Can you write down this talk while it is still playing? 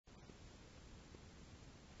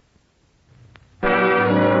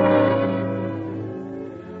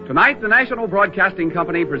Tonight, the National Broadcasting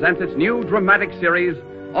Company presents its new dramatic series,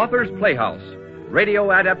 Author's Playhouse,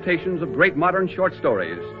 radio adaptations of great modern short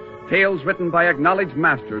stories, tales written by acknowledged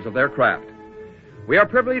masters of their craft. We are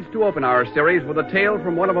privileged to open our series with a tale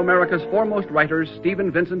from one of America's foremost writers,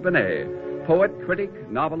 Stephen Vincent Benet, poet,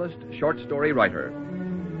 critic, novelist, short story writer.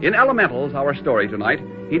 In Elementals, our story tonight,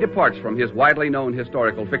 he departs from his widely known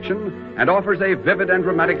historical fiction and offers a vivid and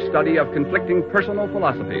dramatic study of conflicting personal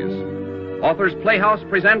philosophies. Author's Playhouse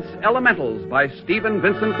presents Elementals by Stephen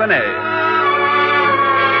Vincent Benet.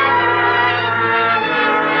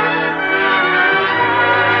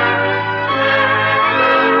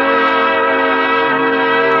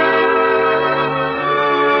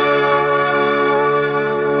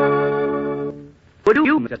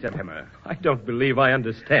 Mr. Hammer, I don't believe I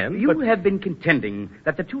understand. You have been contending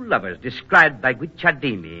that the two lovers described by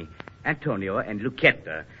Guicciardini, Antonio and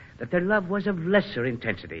Lucchetta, that their love was of lesser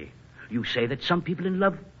intensity. You say that some people in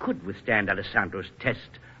love could withstand Alessandro's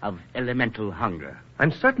test of elemental hunger.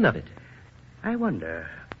 I'm certain of it. I wonder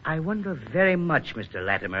very much, Mr.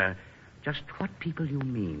 Latimer, just what people you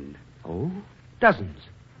mean. Oh, dozens.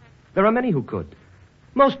 There are many who could.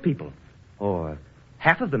 Most people. Or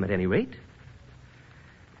half of them at any rate.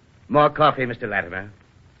 More coffee, Mr. Latimer.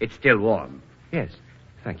 It's still warm. Yes,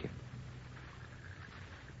 thank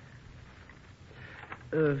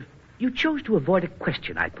you. You chose to avoid a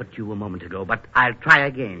question I put to you a moment ago, but I'll try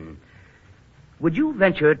again. Would you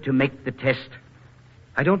venture to make the test?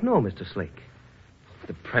 I don't know, Mr. Slake.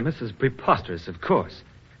 The premise is preposterous, of course.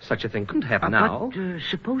 Such a thing couldn't happen now. But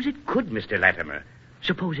suppose it could, Mr. Latimer.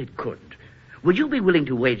 Suppose it could. Would you be willing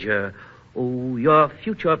to wager, your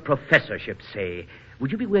future professorship, say?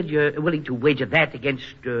 Would you be willing to wager that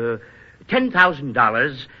against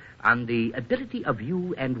 $10,000 on the ability of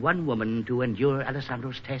you and one woman to endure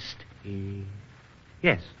Alessandro's test?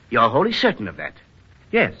 Yes. You're wholly certain of that?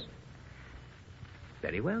 Yes.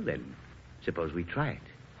 Very well, then. Suppose we try it.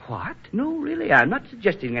 What? No, really, I'm not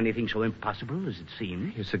suggesting anything so impossible as it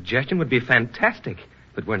seems. Your suggestion would be fantastic,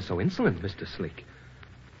 but weren't so insolent, Mr. Slick.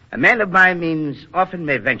 A man of my means often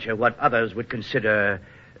may venture what others would consider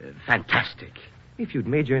fantastic. If you'd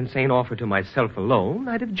made your insane offer to myself alone,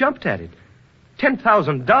 I'd have jumped at it.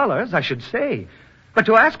 $10,000, I should say. But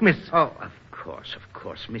to ask Miss... Oh, of course.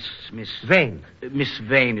 Miss Vane. Miss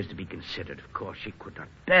Vane is to be considered, of course. She could not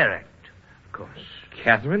bear it, of course.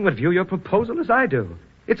 Catherine would view your proposal as I do.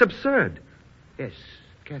 It's absurd. Yes,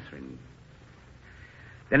 Catherine.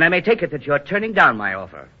 Then I may take it that you're turning down my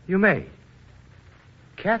offer. You may.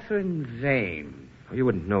 Catherine Vane. Oh, you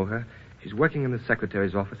wouldn't know her. She's working in the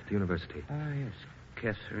secretary's office at the university. Ah, yes.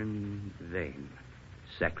 Catherine Vane.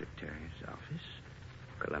 Secretary's office,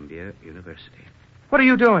 Columbia University. What are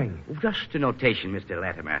you doing? Just a notation, Mr.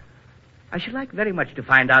 Latimer. I should like very much to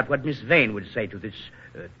find out what Miss Vane would say to this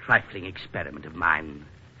trifling experiment of mine.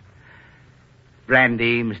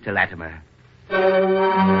 Brandy, Mr. Latimer.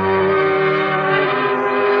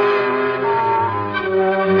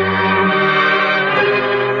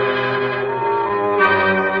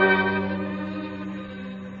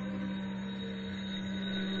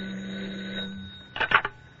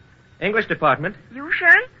 English department. You,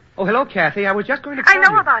 Sherry? Oh, hello, Kathy. I was just going to call I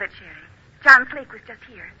know you. about it, Sherry. John Flake was just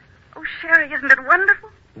here. Oh, Sherry, isn't it wonderful?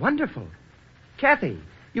 Wonderful. Kathy,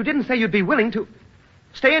 you didn't say you'd be willing to...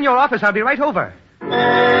 Stay in your office. I'll be right over.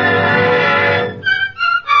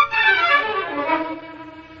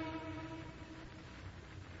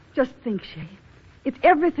 Just think, Shay. It's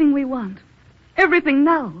everything we want. Everything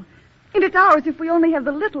now. And it's ours if we only have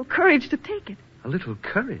the little courage to take it. A little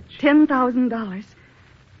courage? $10,000.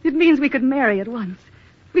 It means we could marry at once.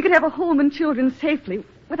 We could have a home and children safely,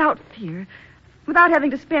 without fear, without having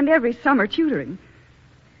to spend every summer tutoring.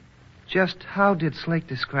 Just how did Slake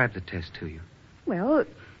describe the test to you? Well,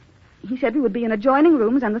 he said we would be in adjoining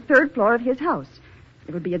rooms on the third floor of his house.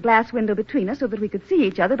 There would be a glass window between us so that we could see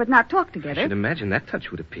each other but not talk together. I should imagine that touch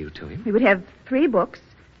would appeal to him. We would have 3 books,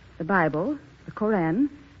 the Bible, the Koran,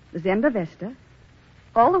 the Zenda Vesta,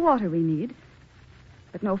 all the water we need,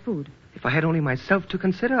 but no food. If I had only myself to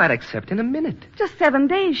consider, I'd accept in a minute. Just 7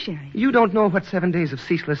 days, Sherry. You don't know what 7 days of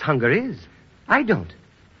ceaseless hunger is. I don't.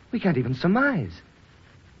 We can't even surmise.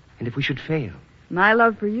 And if we should fail? My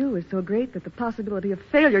love for you is so great that the possibility of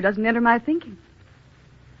failure doesn't enter my thinking.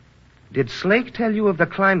 Did Slake tell you of the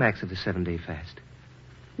climax of the 7-day fast?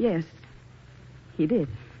 Yes, he did.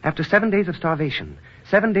 After 7 days of starvation,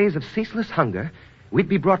 7 days of ceaseless hunger, we'd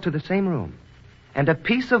be brought to the same room. And a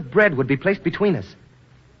piece of bread would be placed between us.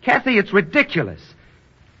 Kathy, it's ridiculous.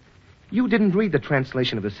 You didn't read the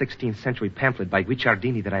translation of the 16th century pamphlet by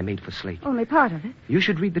Guicciardini that I made for Slate. Only part of it. You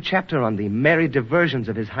should read the chapter on the merry diversions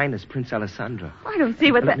of His Highness Prince Alessandro. I don't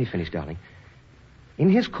see what Let me finish, darling. In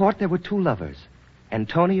his court, there were two lovers,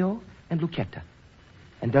 Antonio and Lucchetta.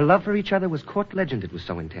 And their love for each other was court legend, it was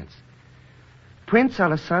so intense. Prince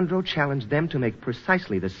Alessandro challenged them to make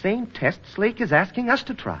precisely the same test Slake is asking us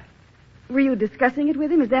to try. Were you discussing it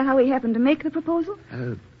with him? Is that how he happened to make the proposal?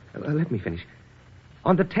 Let me finish.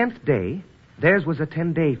 On the 10th day, theirs was a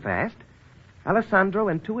 10-day fast, Alessandro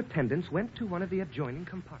and two attendants went to one of the adjoining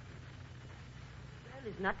compartments.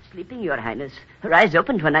 Belle is not sleeping, Your Highness. Her eyes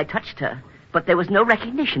opened when I touched her, but there was no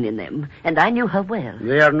recognition in them, and I knew her well.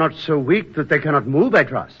 They are not so weak that they cannot move, I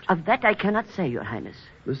trust. Of that I cannot say, Your Highness.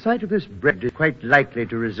 The sight of this bread is quite likely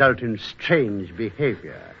to result in strange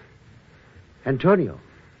behavior. Antonio.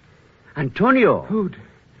 Food.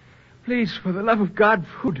 Please, for the love of God,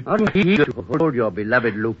 food. Aren't you to hold your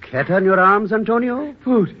beloved Lucchetta in your arms, Antonio?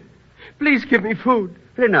 Food. Please give me food.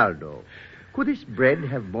 Rinaldo, could this bread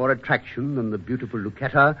have more attraction than the beautiful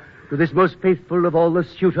Lucchetta to this most faithful of all the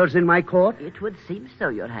suitors in my court? It would seem so,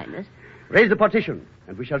 Your Highness. Raise the partition,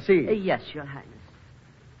 and we shall see. Yes, Your Highness.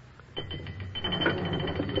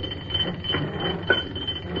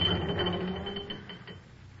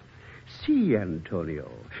 See, Antonio.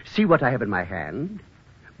 See what I have in my hand?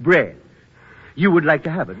 Bread. You would like to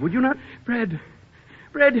have it, would you not? Bread.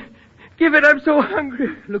 Give it, I'm so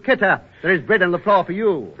hungry. Lucchetta, there is bread on the floor for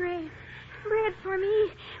you. Bread for me.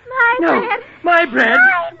 My No, bread. my bread.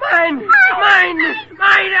 Mine.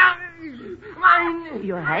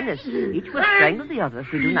 Your Highness, each will strangle the other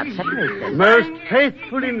if we do not separate them. Most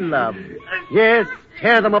faithful in love. Yes,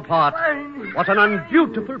 tear them apart. What an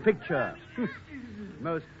unbeautiful picture.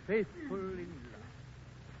 Most faithful in love.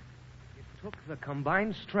 It took the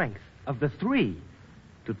combined strength of the three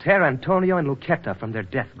to tear Antonio and Lucchetta from their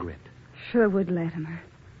death grip. Sure would, Latimer.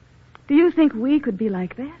 Do you think we could be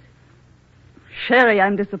like that? Sherry,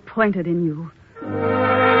 I'm disappointed in you.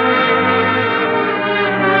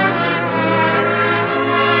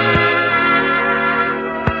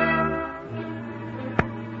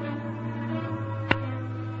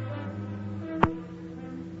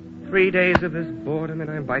 Three days of this boredom, and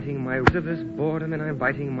I'm biting my wrist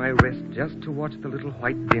just to watch the little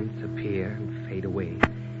white dints appear and fade away.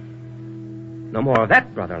 No more of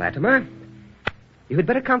that, Brother Latimer. You had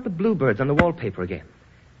better count the bluebirds on the wallpaper again.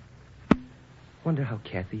 Wonder how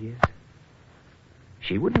Kathy is.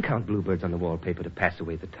 She wouldn't count bluebirds on the wallpaper to pass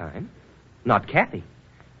away the time. Not Kathy.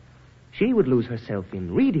 She would lose herself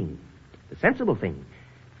in reading, the sensible thing.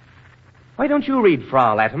 Why don't you read,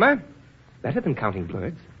 Frau Latimer? Better than counting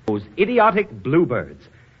birds. Those idiotic bluebirds.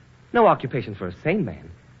 No occupation for a sane man.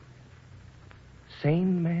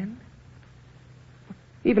 Sane man?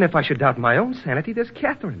 Even if I should doubt my own sanity, there's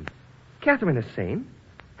Catherine. Catherine is sane.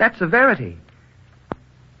 That's a verity.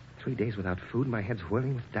 3 days without food, my head's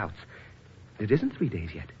whirling with doubts. It isn't 3 days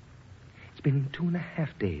yet. It's been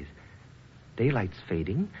 2.5 days. Daylight's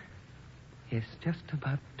fading. Yes, just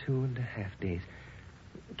about 2.5 days.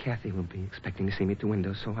 Kathy will be expecting to see me at the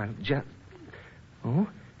window, so I'll just... Oh,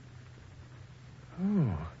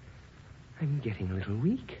 I'm getting a little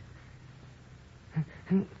weak.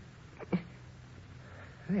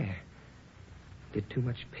 There. Did too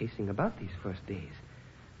much pacing about these first days.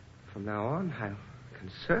 From now on, I'll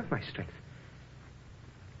conserve my strength.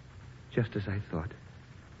 Just as I thought.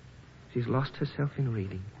 She's lost herself in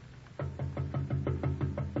reading.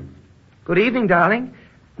 Good evening, darling.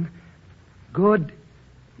 Good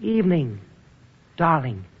evening,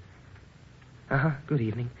 darling. Good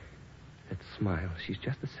evening. That smile, she's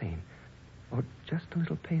just the same. Or just a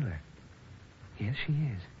little paler. Yes, she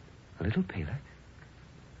is. A little paler.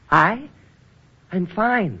 I'm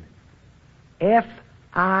fine.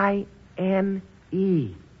 Fine.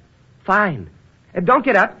 Fine. Don't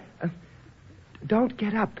get up. Don't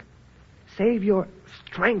get up. Save your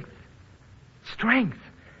strength. Strength.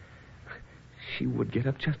 She would get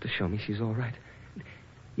up just to show me she's all right.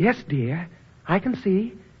 Yes, dear. I can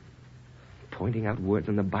see. Pointing out words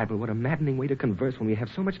in the Bible, what a maddening way to converse when we have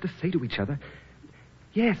so much to say to each other.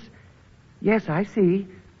 Yes, I see.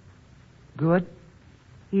 Good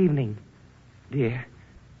evening, dear.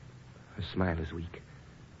 Her smile is weak.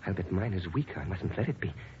 I'll bet mine is weaker. I mustn't let it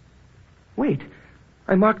be. Wait,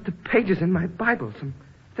 I marked the pages in my Bible, some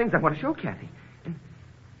things I want to show Kathy.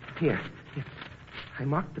 Here. I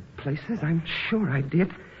marked the places, I'm sure I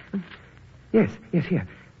did. Yes, here.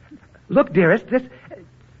 Look, dearest, this...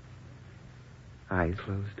 Eyes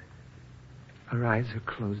closed. Her eyes are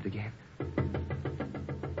closed again.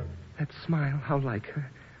 That smile, how like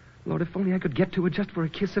her. Lord, if only I could get to her just for a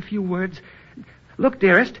kiss, a few words. Look,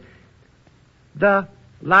 dearest. The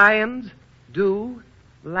lions do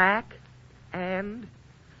lack and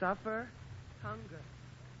suffer hunger.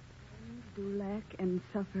 Do lack and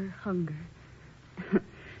suffer hunger.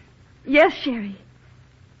 Yes, Sherry.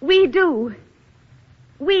 We do.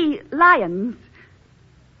 We lions.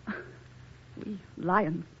 We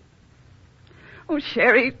lions. Oh,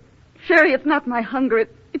 Sherry. Sherry, it's not my hunger.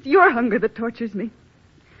 It's your hunger that tortures me.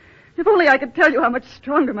 If only I could tell you how much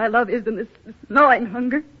stronger my love is than this gnawing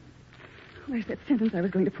hunger. Where's that sentence I was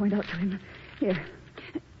going to point out to him? Here.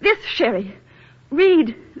 This, Sherry.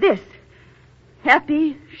 Read this.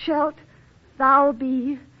 Happy shalt thou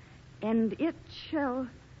be, and it shall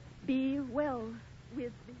be well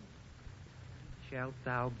with thee. Shalt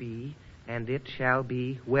thou be, and it shall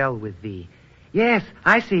be well with thee. Yes,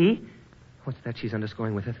 I see. What's that she's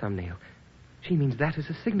underscoring with her thumbnail? She means that is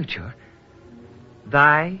a signature.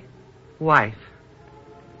 Thy wife.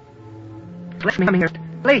 Let me come here.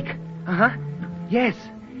 Blake. Uh-huh. Yes.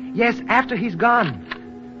 Yes, after he's gone.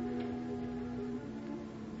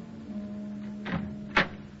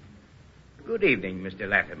 Good evening, Mr.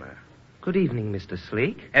 Latimer. Good evening, Mr.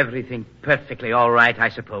 Sleek. Everything perfectly all right, I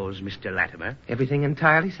suppose, Mr. Latimer. Everything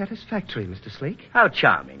entirely satisfactory, Mr. Sleek. How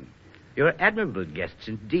charming. You're admirable guests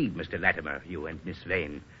indeed, Mr. Latimer, you and Miss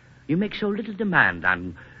Vane. You make so little demand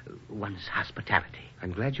on one's hospitality.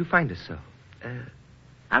 I'm glad you find us so.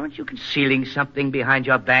 Aren't you concealing something behind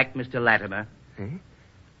your back, Mr. Latimer? Eh?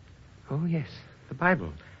 Oh, yes, the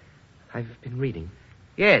Bible. I've been reading.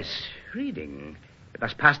 Yes, reading. It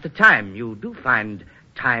must pass the time. You do find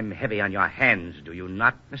time heavy on your hands, do you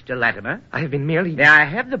not, Mr. Latimer? I have been merely... May I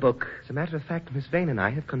have the book? As a matter of fact, Miss Vane and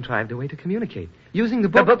I have contrived a way to communicate. Using the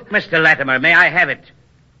book... The book, Mr. Latimer. May I have it?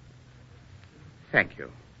 Thank you.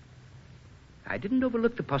 I didn't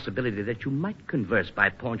overlook the possibility that you might converse by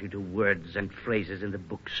pointing to words and phrases in the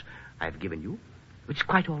books I've given you. It's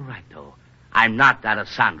quite all right, though. I'm not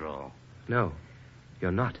Alessandro. No,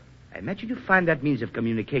 you're not. I imagine you find that means of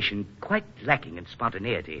communication quite lacking in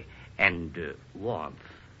spontaneity and warmth.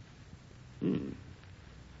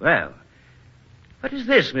 Well, what is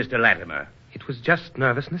this, Mr. Latimer? It was just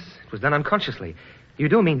nervousness. It was done unconsciously. You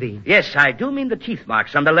do mean the... Yes, I do mean the teeth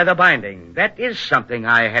marks on the leather binding. That is something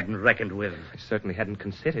I hadn't reckoned with. I certainly hadn't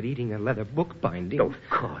considered eating a leather book binding. Of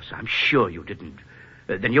course, I'm sure you didn't.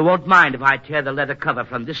 Then you won't mind if I tear the leather cover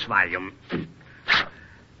from this volume.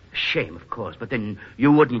 Shame, of course, but then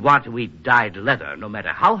you wouldn't want to eat dyed leather, no matter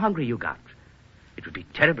how hungry you got. It would be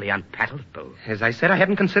terribly unpalatable. As I said, I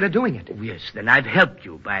hadn't considered doing it. Oh, yes, then I've helped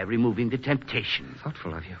you by removing the temptation.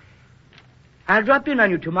 Thoughtful of you. I'll drop in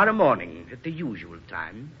on you tomorrow morning at the usual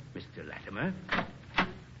time, Mr. Latimer.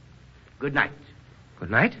 Good night.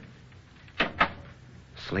 Good night.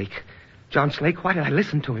 Slake. John Slake, why did I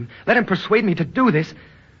listen to him? Let him persuade me to do this.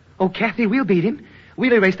 Oh, Kathy, we'll beat him.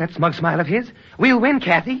 We'll erase that smug smile of his. We'll win,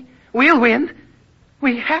 Kathy. We'll win.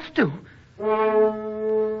 We have to.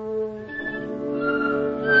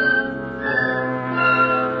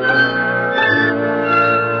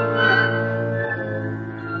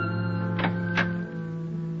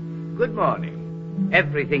 Good morning.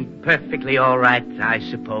 Everything perfectly all right, I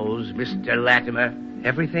suppose, Mr. Latimer?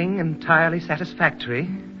 Everything entirely satisfactory,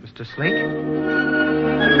 Mr. Slake.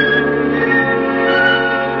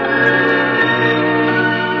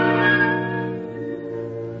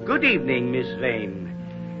 Good evening, Miss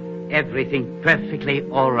Vane. Everything perfectly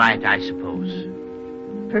all right, I suppose.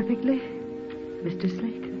 Perfectly, Mr.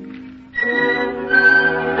 Slake.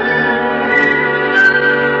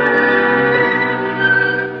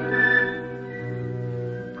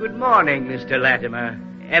 Good morning, Mr. Latimer.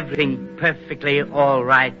 Everything perfectly all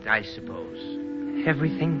right, I suppose.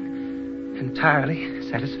 Everything entirely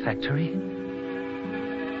satisfactory.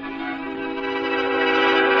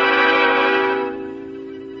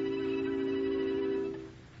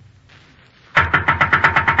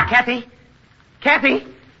 Kathy! Kathy!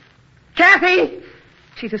 Kathy!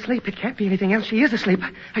 She's asleep. It can't be anything else. She is asleep.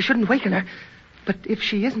 I shouldn't waken her. But if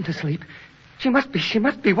she isn't asleep, she must be. She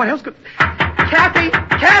must be. What else could... Kathy!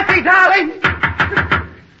 Kathy, darling!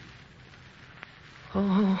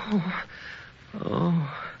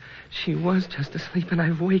 Oh, she was just asleep and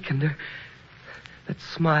I've wakened her. That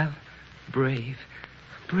smile. Brave.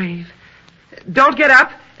 Don't get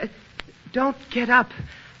up. Don't get up.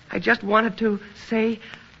 I just wanted to say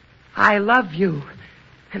I love you.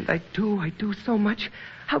 And I do so much.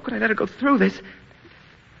 How could I let her go through this?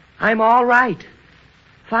 I'm all right.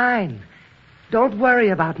 Fine. Don't worry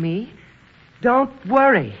about me. Don't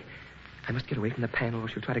worry. I must get away from the panel or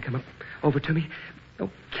she'll try to come over to me. Oh,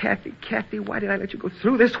 Kathy, why did I let you go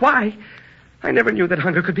through this? Why? I never knew that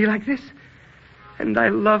hunger could be like this. And I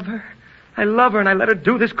love her. And I let her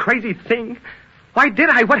do this crazy thing. Why did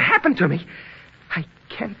I? What happened to me? I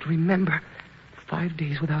can't remember. 5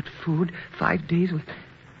 days without food. 5 days with...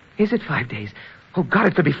 Is it 5 days? Oh, God,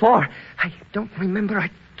 it could be 4. I don't remember. I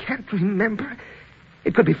can't remember.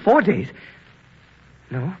 It could be 4 days.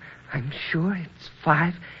 No, I'm sure it's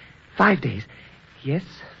 5. 5 days. Yes,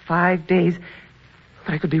 5 days.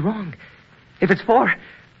 But I could be wrong. If it's 4,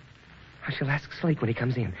 I shall ask Slake when he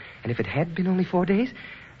comes in. And if it had been only 4 days,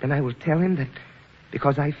 then I will tell him that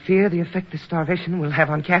because I fear the effect this starvation will have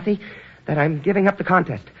on Kathy, that I'm giving up the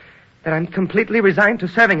contest. That I'm completely resigned to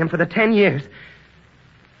serving him for the 10 years.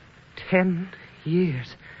 10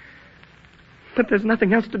 years. But there's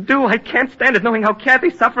nothing else to do. I can't stand it knowing how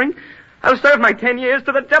Kathy's suffering. I'll serve my 10 years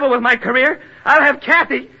to the devil with my career. I'll have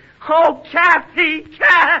Kathy. Oh, Kathy,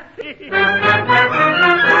 Kathy!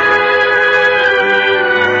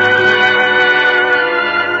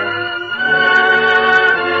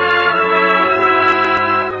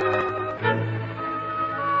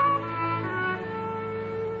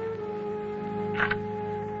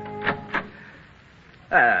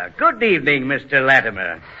 Good evening, Mr.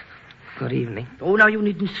 Latimer. Good evening. Oh, now you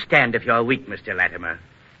needn't stand if you're weak, Mr. Latimer.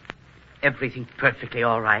 Everything perfectly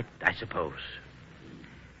all right, I suppose.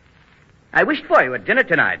 I wished for you at dinner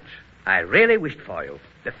tonight. I really wished for you.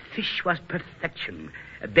 The fish was perfection.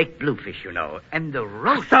 A baked bluefish, you know. And the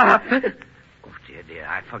roast... Stop! Oh, dear,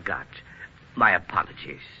 I forgot. My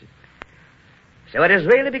apologies. So it has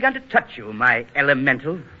really begun to touch you, my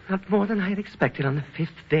elemental. Not more than I had expected on the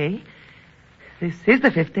 5th day. This is the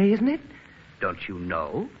 5th day, isn't it? Don't you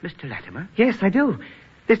know, Mr. Latimer? Yes, I do.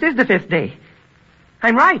 This is the 5th day.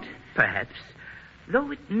 I'm right. Perhaps. Though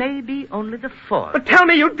it may be only the 4th. But tell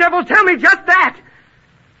me, you devil, tell me just that!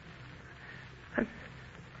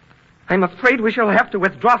 I'm afraid we shall have to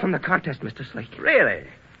withdraw from the contest, Mr. Slake. Really?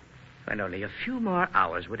 And only a few more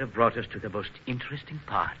hours would have brought us to the most interesting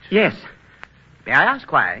part. Yes. May I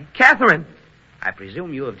ask why? Catherine! I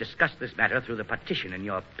presume you have discussed this matter through the partition in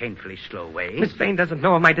your painfully slow way. Miss Vane doesn't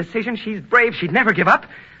know of my decision. She's brave. She'd never give up.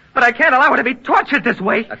 But I can't allow her to be tortured this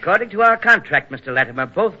way. According to our contract, Mr. Latimer,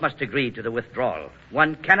 both must agree to the withdrawal.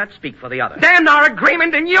 One cannot speak for the other. Damn our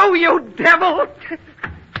agreement and you devil!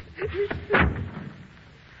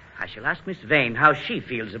 I shall ask Miss Vane how she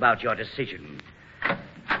feels about your decision.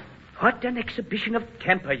 What an exhibition of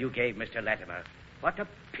temper you gave, Mr. Latimer. What a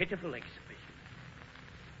pitiful exhibition.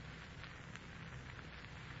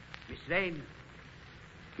 Miss Vane.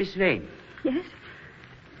 Miss Vane. Yes?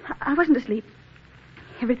 I wasn't asleep.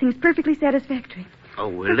 Everything's perfectly satisfactory.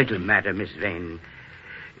 Oh, a little matter, Miss Vane.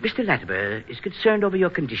 Mr. Latimer is concerned over your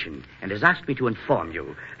condition and has asked me to inform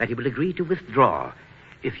you that he will agree to withdraw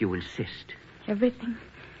if you insist. Everything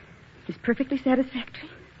is perfectly satisfactory.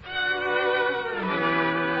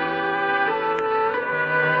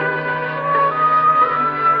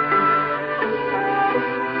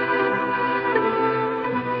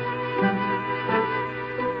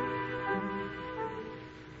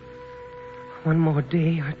 One more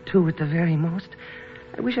day or 2 at the very most.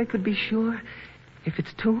 I wish I could be sure. If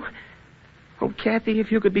it's 2. Oh, Kathy,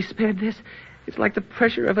 if you could be spared this. It's like the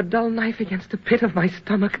pressure of a dull knife against the pit of my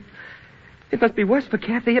stomach. It must be worse for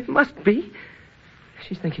Kathy. It must be.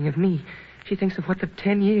 She's thinking of me. She thinks of what the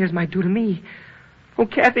 10 years might do to me. Oh,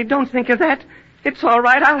 Kathy, don't think of that. It's all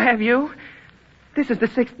right. I'll have you. This is the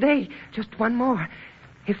 6th day. Just one more.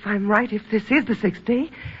 If I'm right, if this is the 6th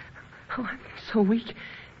day. Oh, I'm so weak.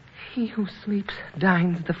 He who sleeps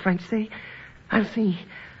dines, the French say. I'll see.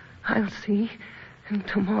 And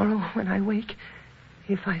tomorrow when I wake,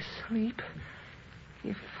 if I sleep.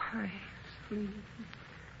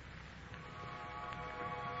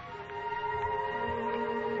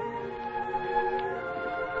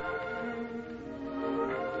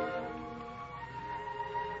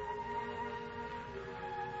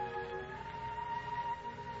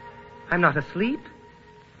 I'm not asleep,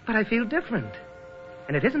 but I feel different.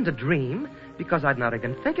 And it isn't a dream, because I'd not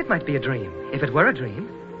even think it might be a dream, if it were a dream.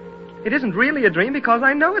 It isn't really a dream, because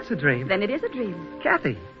I know it's a dream. Then it is a dream.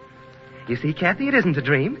 Kathy. You see, Kathy, it isn't a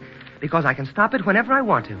dream, because I can stop it whenever I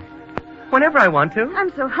want to. Whenever I want to.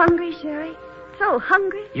 I'm so hungry, Sherry. So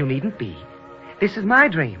hungry. You needn't be. This is my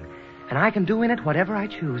dream, and I can do in it whatever I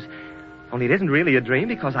choose. Only it isn't really a dream,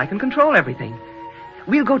 because I can control everything.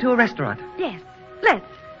 We'll go to a restaurant. Yes, let's.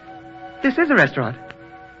 This is a restaurant.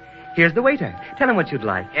 Here's the waiter. Tell him what you'd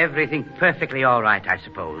like. Everything perfectly all right, I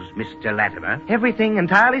suppose, Mr. Latimer. Everything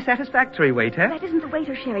entirely satisfactory, waiter. That isn't the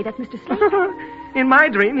waiter, Sherry. That's Mr. Slate. In my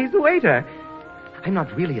dream, he's the waiter. I'm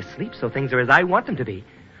not really asleep, so things are as I want them to be.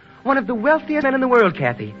 One of the wealthiest men in the world,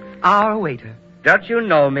 Kathy. Our waiter. Don't you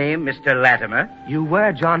know me, Mr. Latimer? You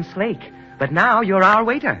were John Slake, but now you're our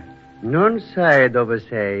waiter. Non sai dove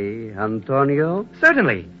sei, Antonio?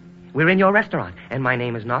 Certainly. We're in your restaurant, and my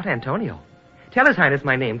name is not Antonio. Tell His Highness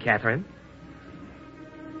my name, Catherine.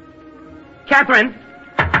 Catherine!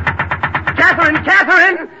 Catherine!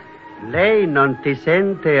 Catherine! Lei non ti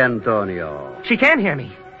sente, Antonio. She can hear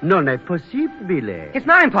me. Non è possibile. It's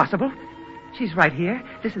not impossible. She's right here.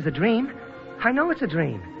 This is a dream. I know it's a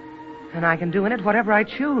dream. And I can do in it whatever I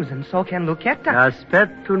choose, and so can Lucchetta.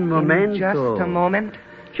 Aspetta un momento. In just a moment.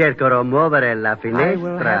 Cercherò muovere la finestra. I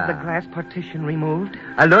will have the glass partition removed.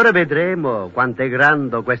 Allora vedremo quanto è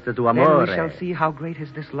grande questo tuo amore. Then we shall see how great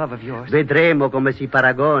is this love of yours. Vedremo come si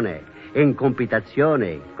paragone in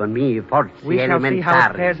competizione con mie forze we elementari. We shall see how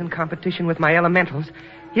it fares in competition with my elementals.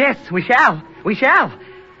 Yes, we shall. We shall.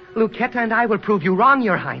 Lucchetta and I will prove you wrong,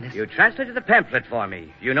 Your Highness. You translated the pamphlet for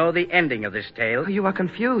me. You know the ending of this tale. Oh, you are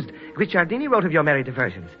confused. Guicciardini wrote of your merry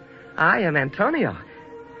diversions. I am Antonio.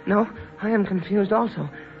 No, I am confused also.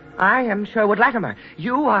 I am Sherwood Latimer.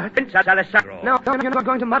 You are... Prince Alessandro. No, you're not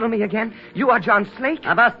going to muddle me again. You are John Slake.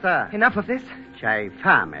 Basta. Enough of this. C'hai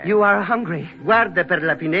fame. You are hungry. Guarda per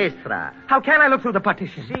la finestra. How can I look through the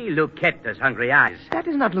partition? See Lucchetta's hungry eyes. That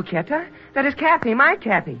is not Lucchetta. That is Kathy, my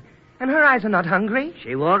Kathy. And her eyes are not hungry.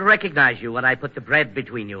 She won't recognize you when I put the bread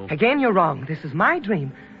between you. Again, you're wrong. This is my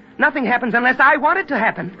dream. Nothing happens unless I want it to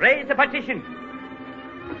happen. Raise the partition.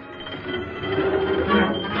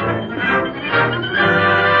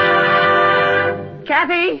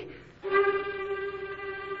 Kathy!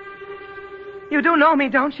 You do know me,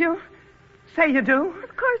 don't you? Say you do.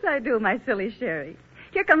 Of course I do, my silly Sherry.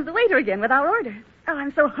 Here comes the waiter again with our order. Oh,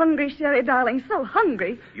 I'm so hungry, Sherry, darling, so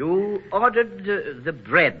hungry. You ordered the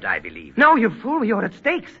bread, I believe. No, you fool. We ordered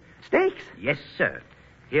steaks. Steaks? Yes, sir.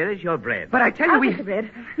 Here is your bread. But I tell you, I'll get the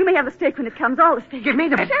bread. You may have the steak when it comes, all the steak. Give me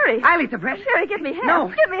the bread. Sherry. I'll eat the bread. Sherry, give me half. No.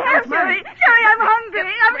 Give me half, That's mine. Sherry. Sherry, I'm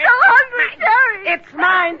hungry. I'm so hungry, Sherry. It's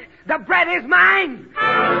mine. The bread is mine.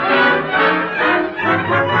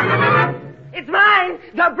 It's mine.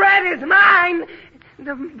 The bread is mine.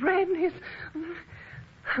 The bread is...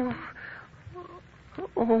 Oh,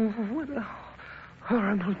 what a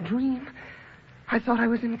horrible dream. I thought I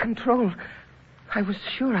was in control. I was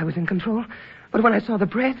sure I was in control. But when I saw the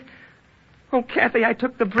bread... Oh, Kathy, I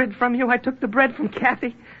took the bread from you. I took the bread from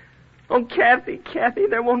Kathy. Oh, Kathy, Kathy,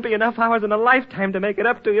 there won't be enough hours in a lifetime to make it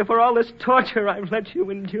up to you for all this torture I've let you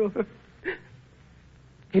endure.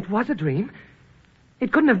 It was a dream.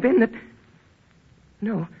 It couldn't have been that...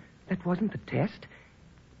 No, that wasn't the test.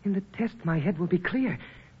 In the test, my head will be clear.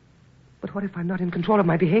 But what if I'm not in control of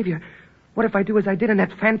my behavior? What if I do as I did in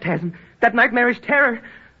that phantasm, that nightmarish terror?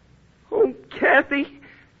 Oh, Kathy,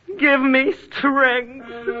 give me strength.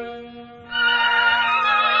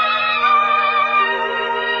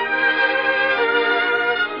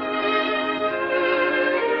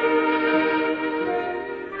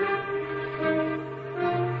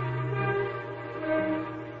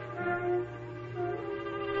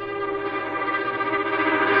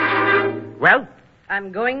 Well?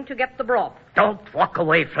 I'm going to get the broth. Don't walk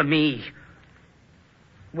away from me.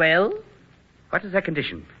 Well, What is their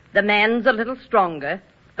condition? the man's a little stronger,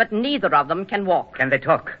 but neither of them can walk. Can they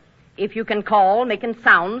talk? If you can call, making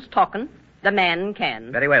sounds, talking, the man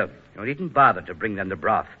can. Very well. You needn't bother to bring them the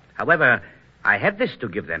broth. However, I have this to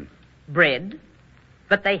give them. Bread,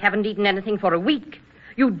 but they haven't eaten anything for a week.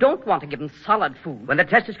 You don't want to give them solid food. When the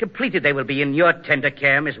test is completed, they will be in your tender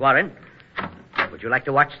care, Miss Warren. Would you like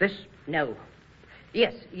to watch this? No.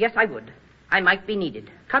 Yes, I would. I might be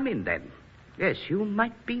needed. Come in, then. Yes, you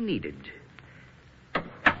might be needed.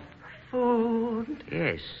 Food.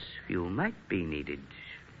 Yes, you might be needed.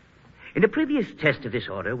 In the previous test of this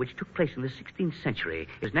order, which took place in the 16th century,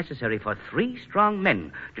 it was necessary for 3 strong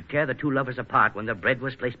men to tear the 2 lovers apart when the bread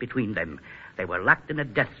was placed between them. They were locked in a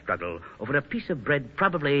death struggle over a piece of bread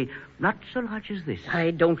probably not so large as this.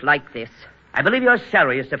 I don't like this. I believe your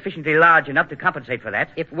salary is sufficiently large enough to compensate for that.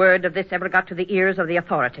 If word of this ever got to the ears of the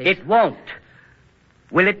authorities... It won't.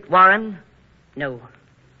 Will it, Warren? No.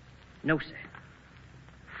 No, sir.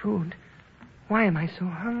 Food. Why am I so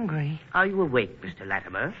hungry? Are you awake, Mr.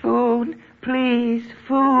 Latimer? Food, please,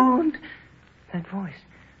 food. That voice.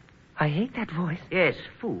 I hate that voice. Yes,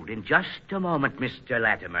 food in just a moment, Mr.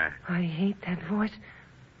 Latimer. I hate that voice.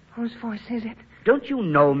 Whose voice is it? Don't you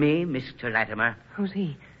know me, Mr. Latimer? Who's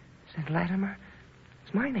he? Said Latimer.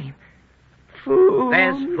 It's my name. Food.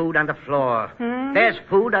 There's food on the floor. Hmm? There's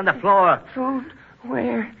food on the floor. Food?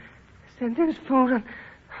 Where? Said there's food on...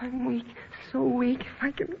 I'm weak. So weak. If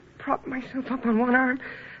I can prop myself up on one arm.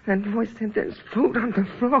 That voice said there's food on the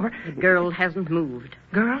floor. The girl hasn't moved.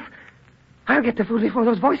 Girl? I'll get the food before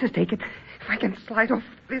those voices take it. If I can slide off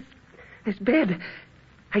this bed.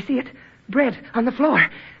 I see it. Bread on the floor.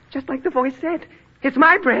 Just like the voice said. It's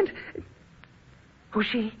my bread. Who's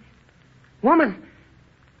she? Woman.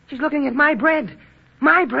 She's looking at my bread.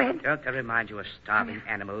 My bread. Don't they remind you of starving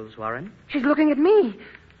animals, Warren? She's looking at me.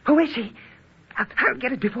 Who is she? I'll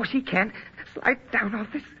get it before she can. Slide down off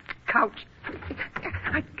this couch.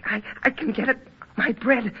 I can get it. My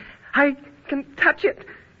bread. I can touch it.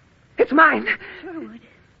 It's mine. Sherwood.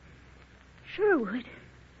 Sherwood.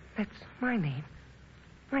 That's my name.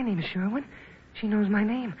 My name is Sherwood. She knows my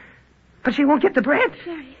name. But she won't get the bread.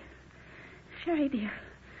 Sherry. Sherry, dear.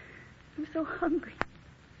 I'm so hungry.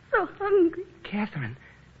 So hungry. Catherine.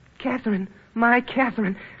 Catherine. My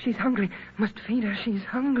Catherine. She's hungry. Must feed her. She's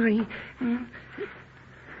hungry.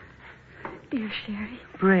 Dear Sherry.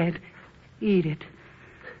 Bread. Eat it.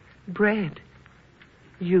 Bread.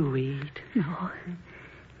 You eat. No.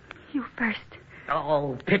 You first.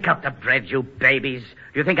 Oh, pick up the bread, you babies.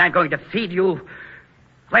 You think I'm going to feed you?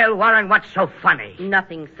 Well, Warren, what's so funny?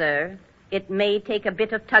 Nothing, sir. It may take a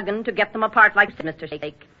bit of tugging to get them apart like Mr.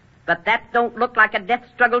 Shake. But that don't look like a death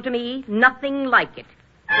struggle to me. Nothing like it.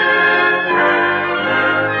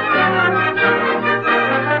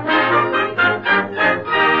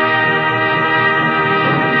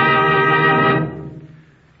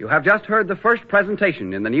 You have just heard the first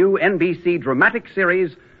presentation in the new NBC dramatic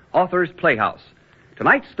series, Author's Playhouse.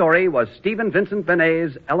 Tonight's story was Stephen Vincent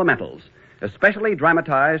Benet's Elementals, especially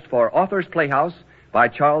dramatized for Author's Playhouse by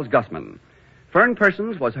Charles Gussman. Fern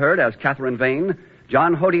Persons was heard as Catherine Vane,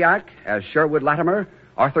 John Hodiak as Sherwood Latimer,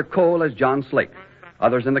 Arthur Cole as John Slake.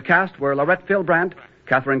 Others in the cast were Lorette Philbrandt,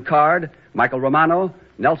 Catherine Card, Michael Romano,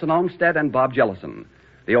 Nelson Olmsted, and Bob Jellison.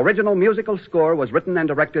 The original musical score was written and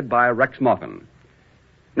directed by Rex Morgan.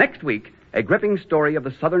 Next week, a gripping story of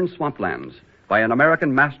the southern swamplands by an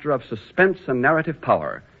American master of suspense and narrative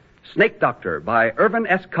power, Snake Doctor by Irvin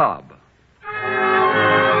S. Cobb.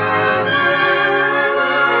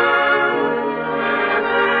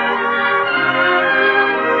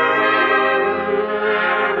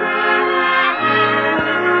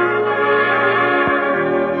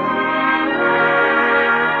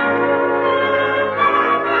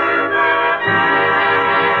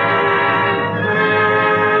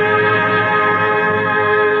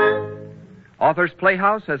 Author's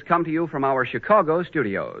Playhouse has come to you from our Chicago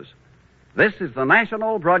studios. This is the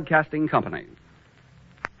National Broadcasting Company.